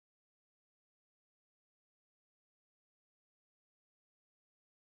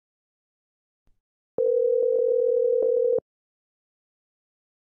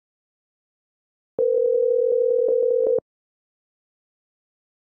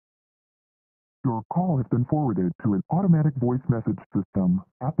Your call has been forwarded to an automatic voice message system.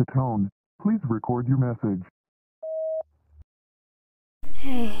 At the tone, please record your message.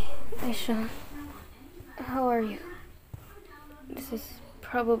 Hey, Aisha. How are you? This is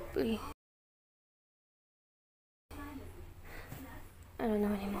probably... I don't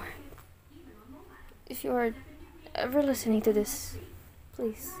know anymore. If you are ever listening to this,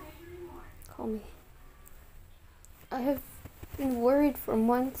 please call me. I have been worried for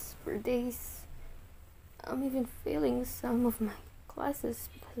months, for days. I'm even failing some of my classes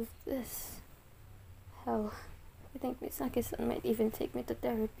because of this. Hell, I think 𝗦𝗧𝗢𝗧𝗘 might even take me to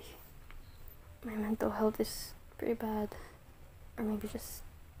therapy. My mental health is pretty bad. Or maybe just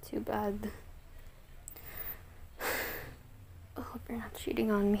too bad. I hope you're not cheating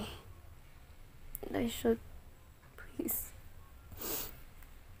on me. Daishō, please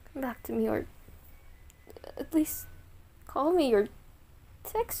come back to me, or at least call me or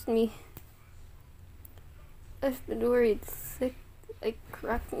text me. I've been worried sick. I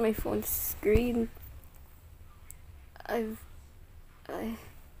cracked my phone's screen. I've been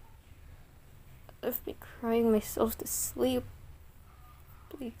crying myself to sleep.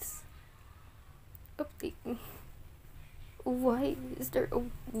 Please update me. Why is there a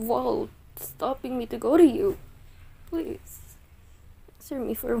wall stopping me to go to you? Please answer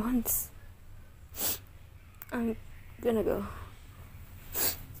me for once. I'm gonna go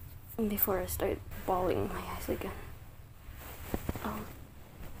before I start bawling my eyes again. I'll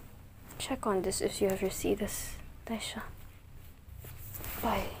check on this if you ever see this, Daishō.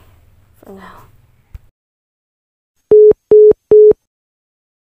 Bye for now.